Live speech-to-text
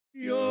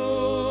Grüezi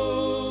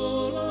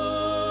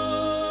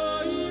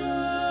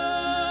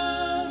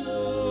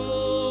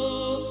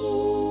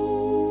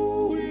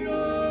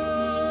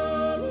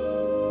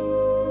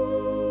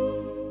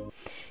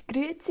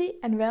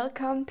and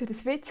welcome to the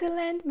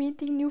Switzerland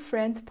Meeting New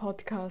Friends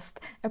podcast,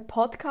 a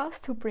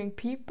podcast to bring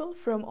people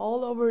from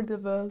all over the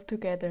world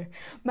together.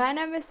 My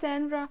name is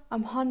Sandra,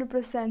 I'm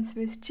 100%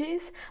 Swiss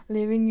cheese,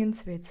 living in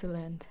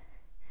Switzerland.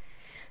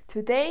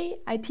 Today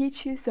I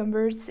teach you some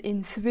words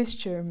in Swiss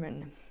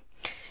German.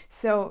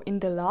 So in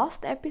the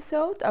last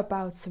episode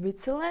about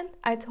Switzerland,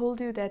 I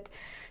told you that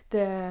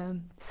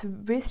the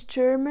Swiss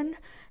German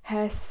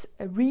has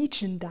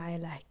region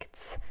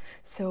dialects.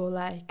 So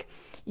like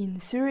in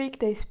Zurich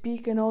they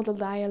speak another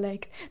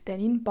dialect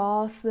than in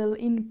Basel,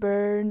 in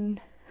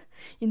Bern,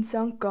 in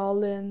St.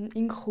 Gallen,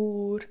 in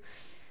Chur,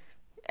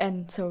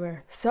 and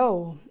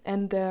so.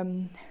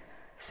 And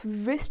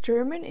Swiss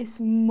German is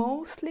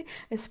mostly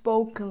a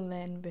spoken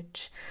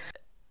language.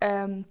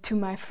 To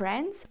my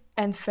friends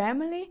and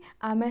family,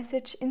 I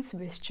message in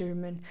Swiss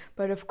German.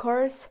 But of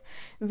course,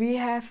 we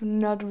have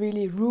not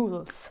really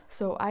rules.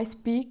 So I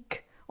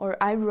speak or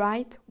I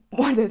write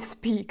what I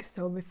speak.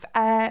 So with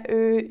ä,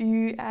 ö,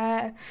 ü,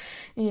 ä,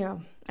 yeah,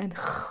 and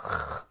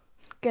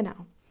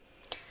genau.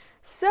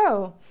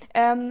 So,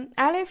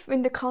 I live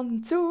in the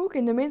canton Zug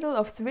in the middle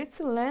of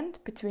Switzerland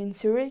between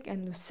Zurich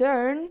and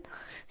Lucerne.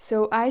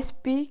 So I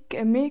speak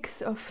a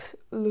mix of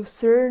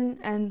Lucerne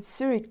and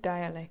Zurich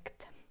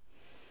dialect.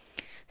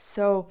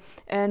 So,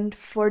 and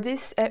for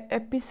this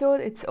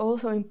episode it's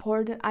also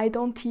important, I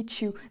don't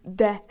teach you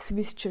the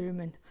Swiss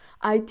German.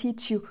 I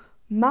teach you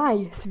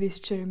my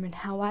Swiss German,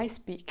 how I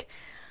speak.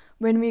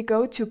 When we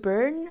go to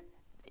Bern,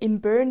 in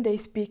Bern they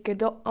speak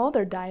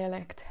another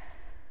dialect.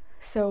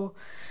 So,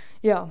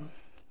 yeah,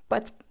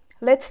 but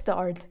let's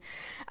start.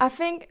 I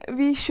think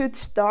we should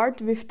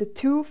start with the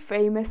two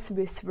famous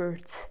Swiss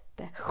words,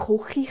 the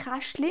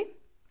Küchikästli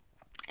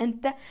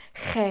and the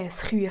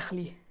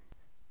Käsküchli.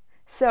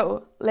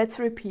 So, let's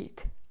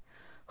repeat.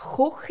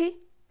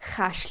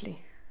 Küchikästli.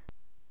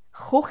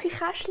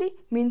 Küchikästli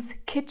means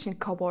kitchen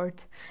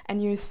cupboard,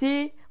 and you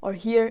see or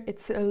hear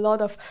it's a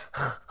lot of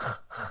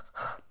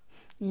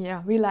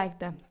yeah, we like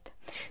them.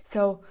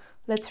 So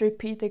let's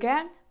repeat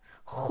again.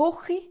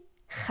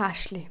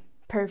 Küchikästli.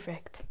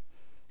 Perfect.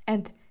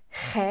 And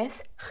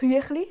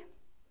Käsküchli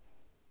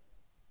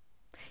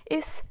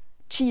is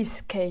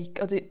cheesecake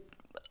or the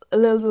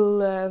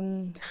little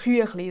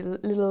Küchli,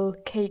 little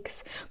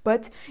cakes,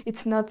 but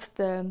it's not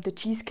the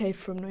cheesecake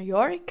from New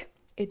York.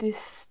 It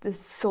is the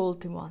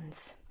salty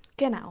ones.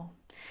 Genau.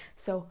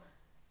 So,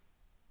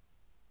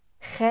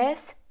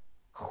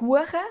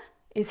 Käsekuchen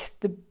is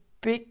the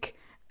big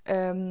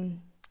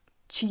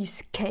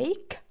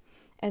cheesecake,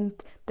 and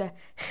the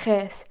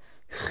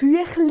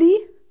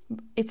Käsküchli,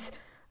 it's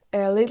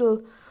a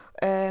little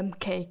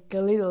cake,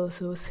 a little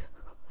sauce.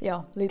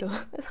 Yeah, little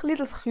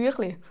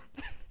Küchli.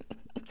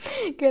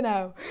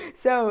 Genau.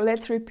 So,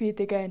 let's repeat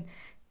again.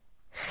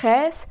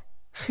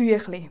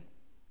 Käsküchli.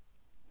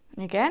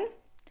 Again.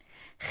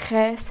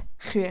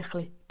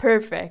 Käsküchli.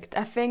 Perfect.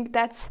 I think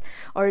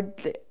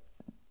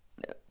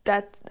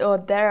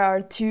there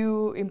are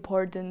two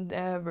important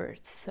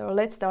words. So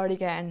let's start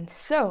again.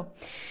 So,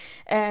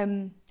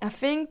 I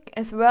think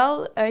as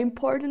well an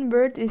important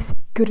word is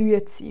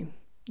Grüezi.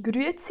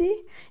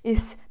 Grüezi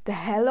is the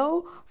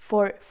hello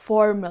for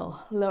formal.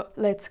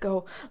 Let's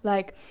go.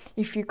 Like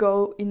if you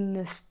go in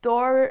a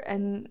store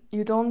and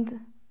you don't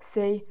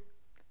say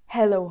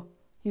hello,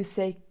 you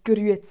say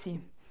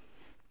Grüezi.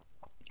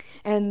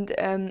 And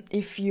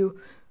if you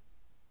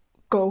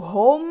go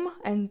home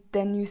and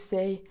then you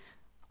say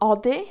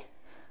Ade,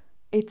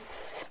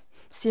 it's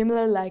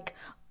similar like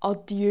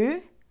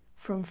adieu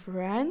from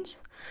French.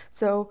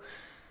 So,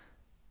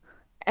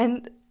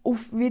 and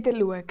auf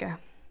Wiedersehen.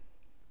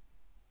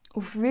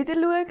 Auf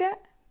Wiedersehen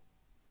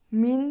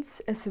means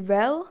as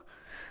well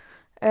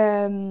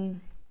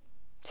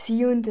see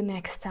you in the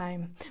next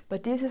time,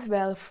 but this is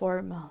well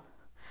formal.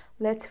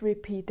 Let's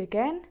repeat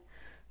again.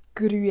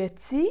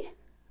 Grüezi,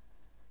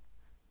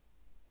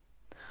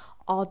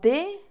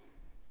 Ade,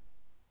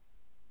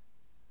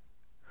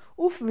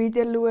 auf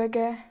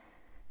Wiedersehen.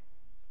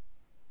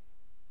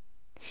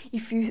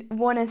 If you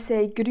want to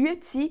say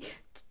Grüezi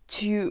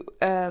to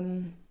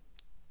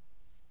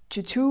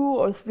two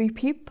or three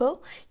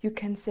people, you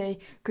can say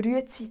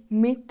Grüezi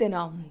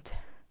miteinander.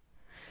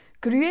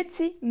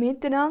 Grüezi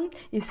miteinander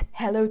is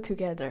hello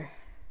together.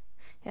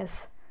 Yes.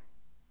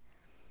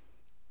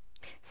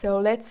 So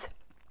let's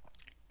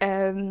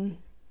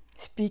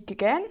speak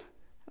again.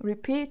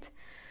 Repeat.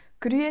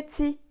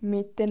 Grüezi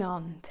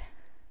miteinander.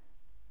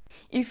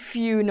 If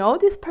you know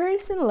this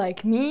person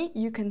like me,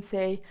 you can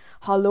say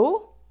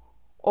hallo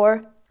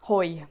or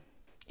hoi.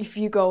 If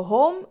you go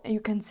home, you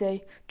can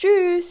say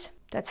tschüss.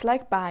 That's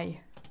like bye.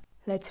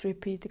 Let's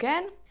repeat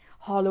again.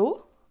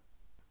 Hallo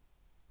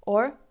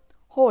or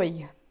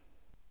hoi.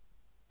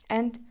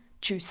 And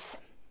tschüss.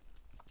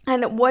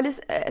 And what is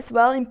as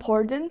well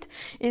important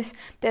is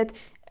that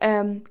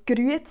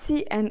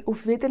Grüezi and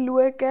auf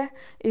Wiedersehen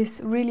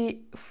is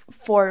really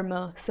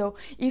formal. So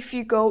if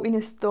you go in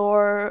a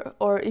store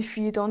or if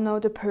you don't know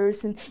the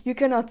person, you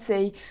cannot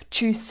say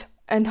Tschüss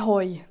and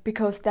Hoi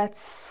because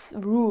that's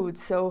rude.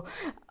 So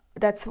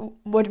that's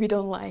what we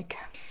don't like.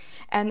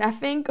 And I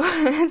think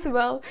as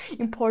well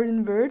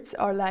important words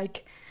are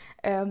like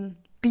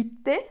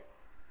bitte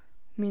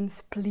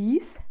means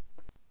please,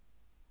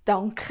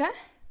 danke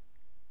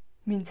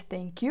means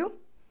thank you,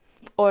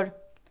 or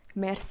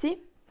merci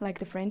like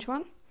the French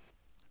one.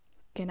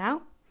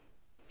 Genau.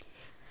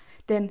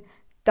 Then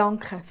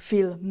danke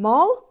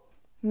vielmal,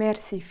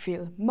 merci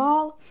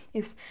vielmal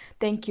is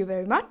thank you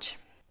very much.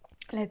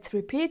 Let's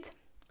repeat.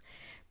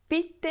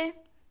 Bitte,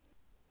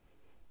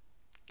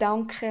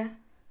 danke,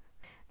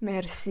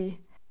 merci,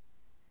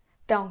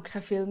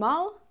 danke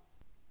vielmal,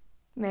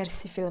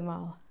 merci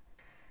vielmal.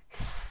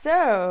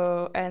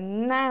 So,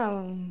 and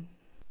now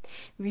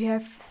we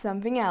have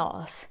something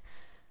else.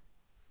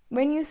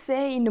 When you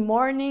say in the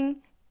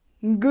morning,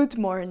 good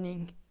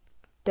morning,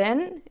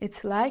 then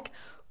it's like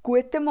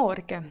guten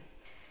Morgen.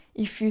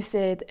 If you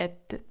say it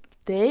at the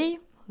day,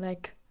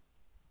 like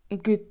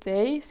good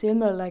day,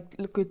 similar like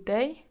good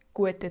day,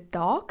 guten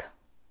Tag.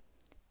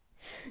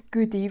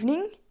 Good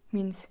evening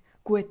means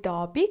guten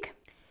Abend.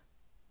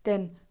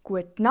 Then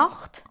gute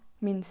Nacht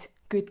means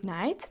good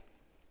night.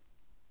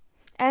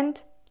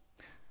 And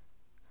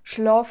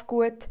schlaf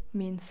gut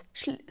means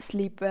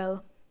sleep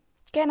well.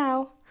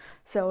 Genau.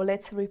 So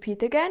let's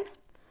repeat again.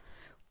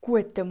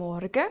 Guten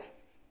Morgen.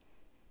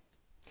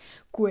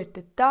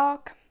 Guten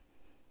Tag.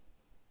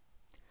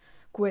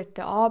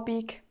 Guten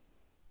Abend.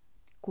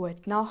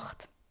 Gute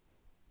Nacht.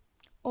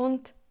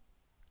 Und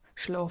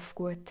schlaf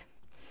gut.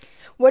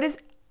 What is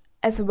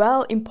as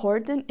well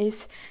important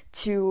is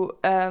to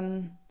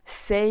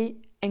say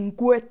en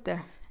gute.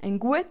 En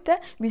gute,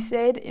 we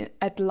say it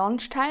at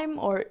lunchtime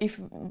or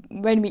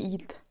when we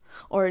eat,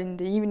 or in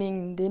the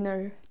evening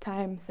dinner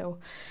time. So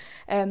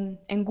en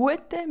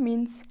gute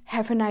means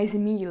have a nice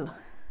meal.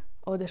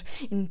 Oder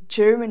in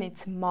German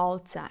it's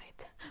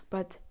Mahlzeit.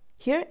 But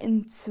here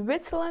in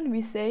Switzerland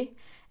we say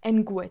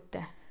en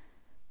gute.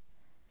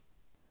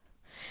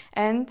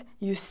 And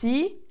you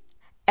see,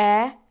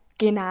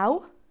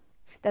 genau,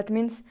 that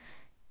means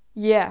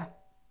yeah,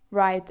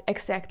 right,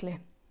 exactly.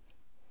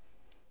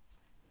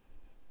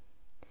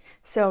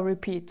 So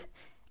repeat.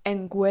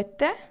 En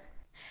gute,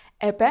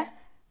 eben,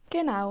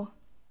 genau.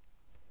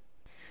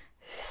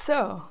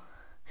 So,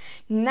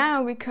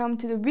 now we come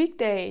to the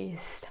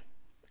weekdays.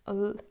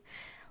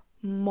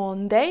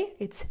 Monday,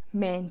 it's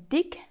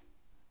Montag.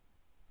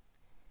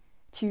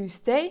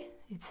 Tuesday,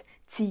 it's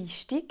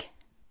Dienstag.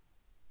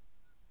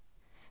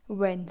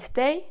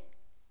 Wednesday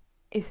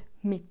is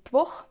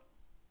Mittwoch.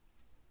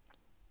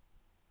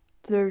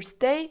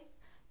 Thursday,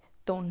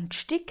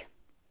 Donnerstag.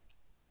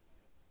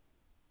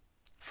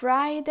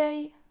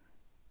 Friday,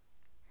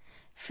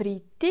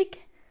 Freitag.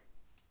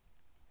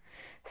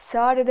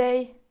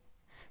 Saturday,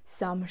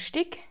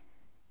 Samstag.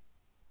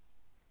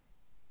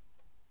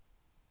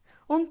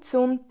 Und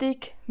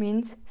Sonntag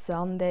means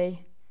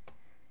Sunday.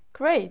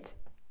 Great!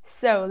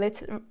 So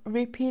let's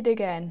repeat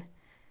again.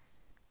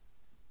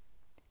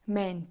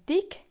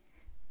 Montag,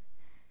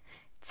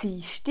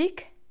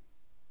 Dienstag,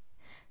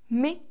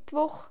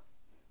 Mittwoch,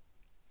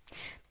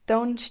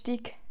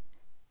 Donnerstag,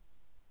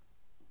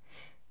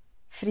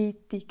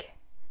 Freitag,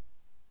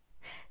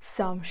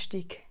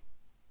 Samstag,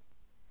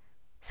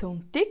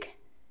 Sonntag.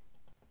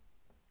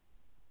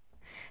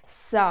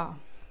 So,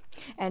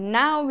 and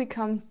now we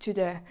come to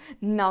the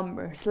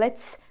numbers.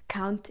 Let's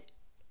count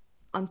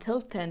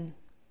until 10.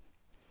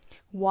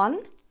 1,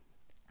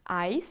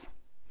 1,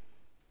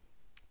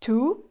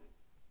 2,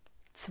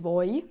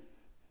 2,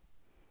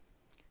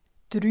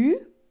 3,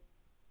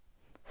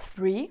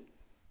 3,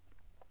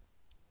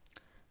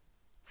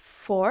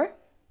 4,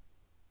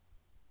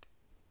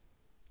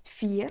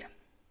 4,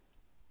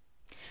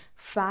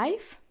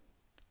 5,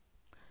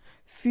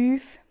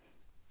 5,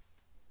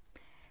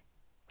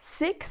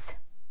 6,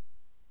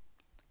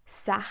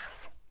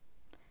 6,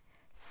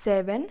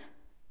 7,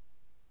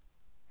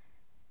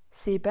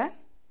 7,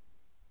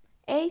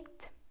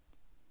 8,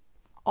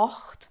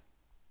 8,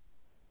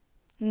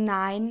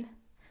 9,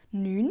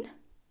 9,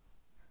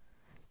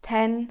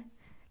 10,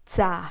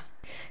 10.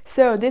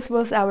 So this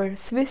was our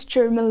Swiss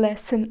German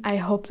lesson. I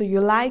hope that you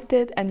liked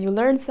it and you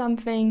learned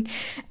something.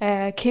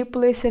 Keep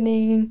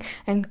listening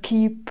and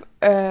keep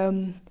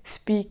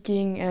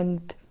speaking,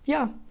 and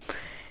yeah.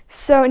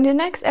 So in the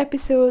next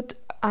episode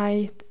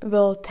I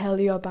will tell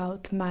you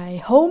about my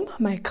home,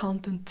 my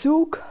Kanton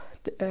Zug.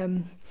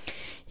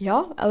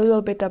 A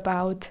little bit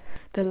about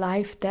the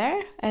life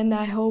there, and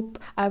I hope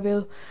I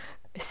will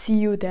see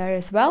you there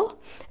as well.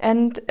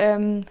 And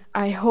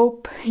I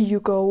hope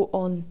you go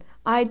on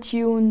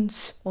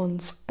iTunes, on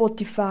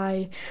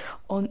Spotify,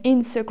 on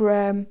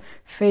Instagram,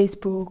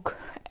 Facebook,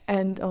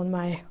 and on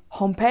my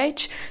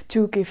homepage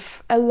to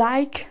give a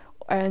like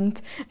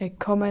and a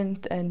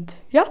comment, and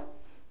yeah,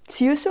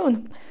 see you soon.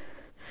 In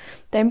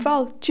dem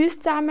Fall, tschüss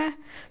zusammen,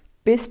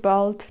 bis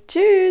bald,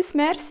 tschüss,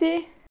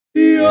 merci.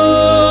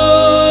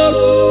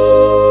 Iaro,